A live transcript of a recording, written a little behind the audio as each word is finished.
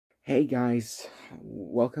Hey guys,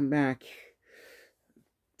 welcome back.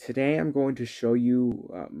 Today I'm going to show you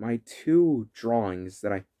my two drawings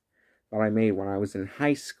that I made when I was in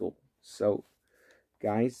high school. So,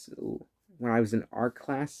 guys, when I was in art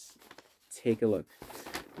class, take a look.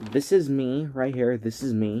 This is me right here. This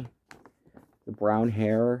is me. The brown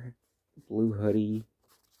hair, blue hoodie,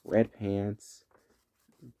 red pants,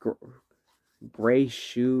 gray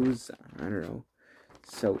shoes. I don't know.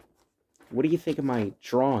 So, what do you think of my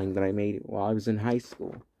drawing that I made while I was in high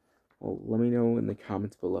school? Well, let me know in the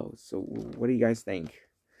comments below. So, what do you guys think?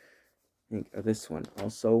 Think of this one.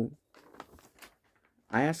 Also,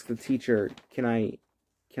 I asked the teacher, "Can I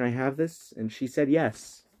have this?" And she said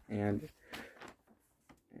yes. And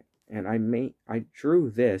I drew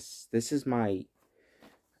this. This is my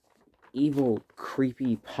evil,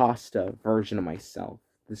 creepy pasta version of myself.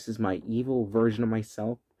 This is my evil version of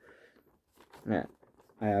myself. Yeah,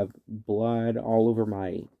 I have blood all over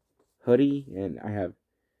my hoodie, and I have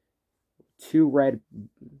two red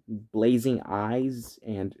blazing eyes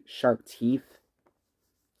and sharp teeth,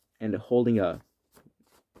 and holding a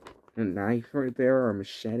knife right there, or a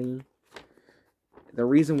machete. The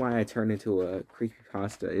reason why I turned into a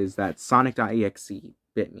creepypasta is that Sonic.exe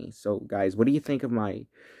bit me. So guys, what do you think of my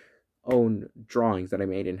own drawings that I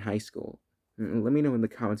made in high school? Let me know in the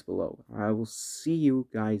comments below. I will see you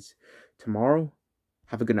guys tomorrow.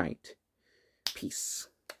 Have a good night. Peace.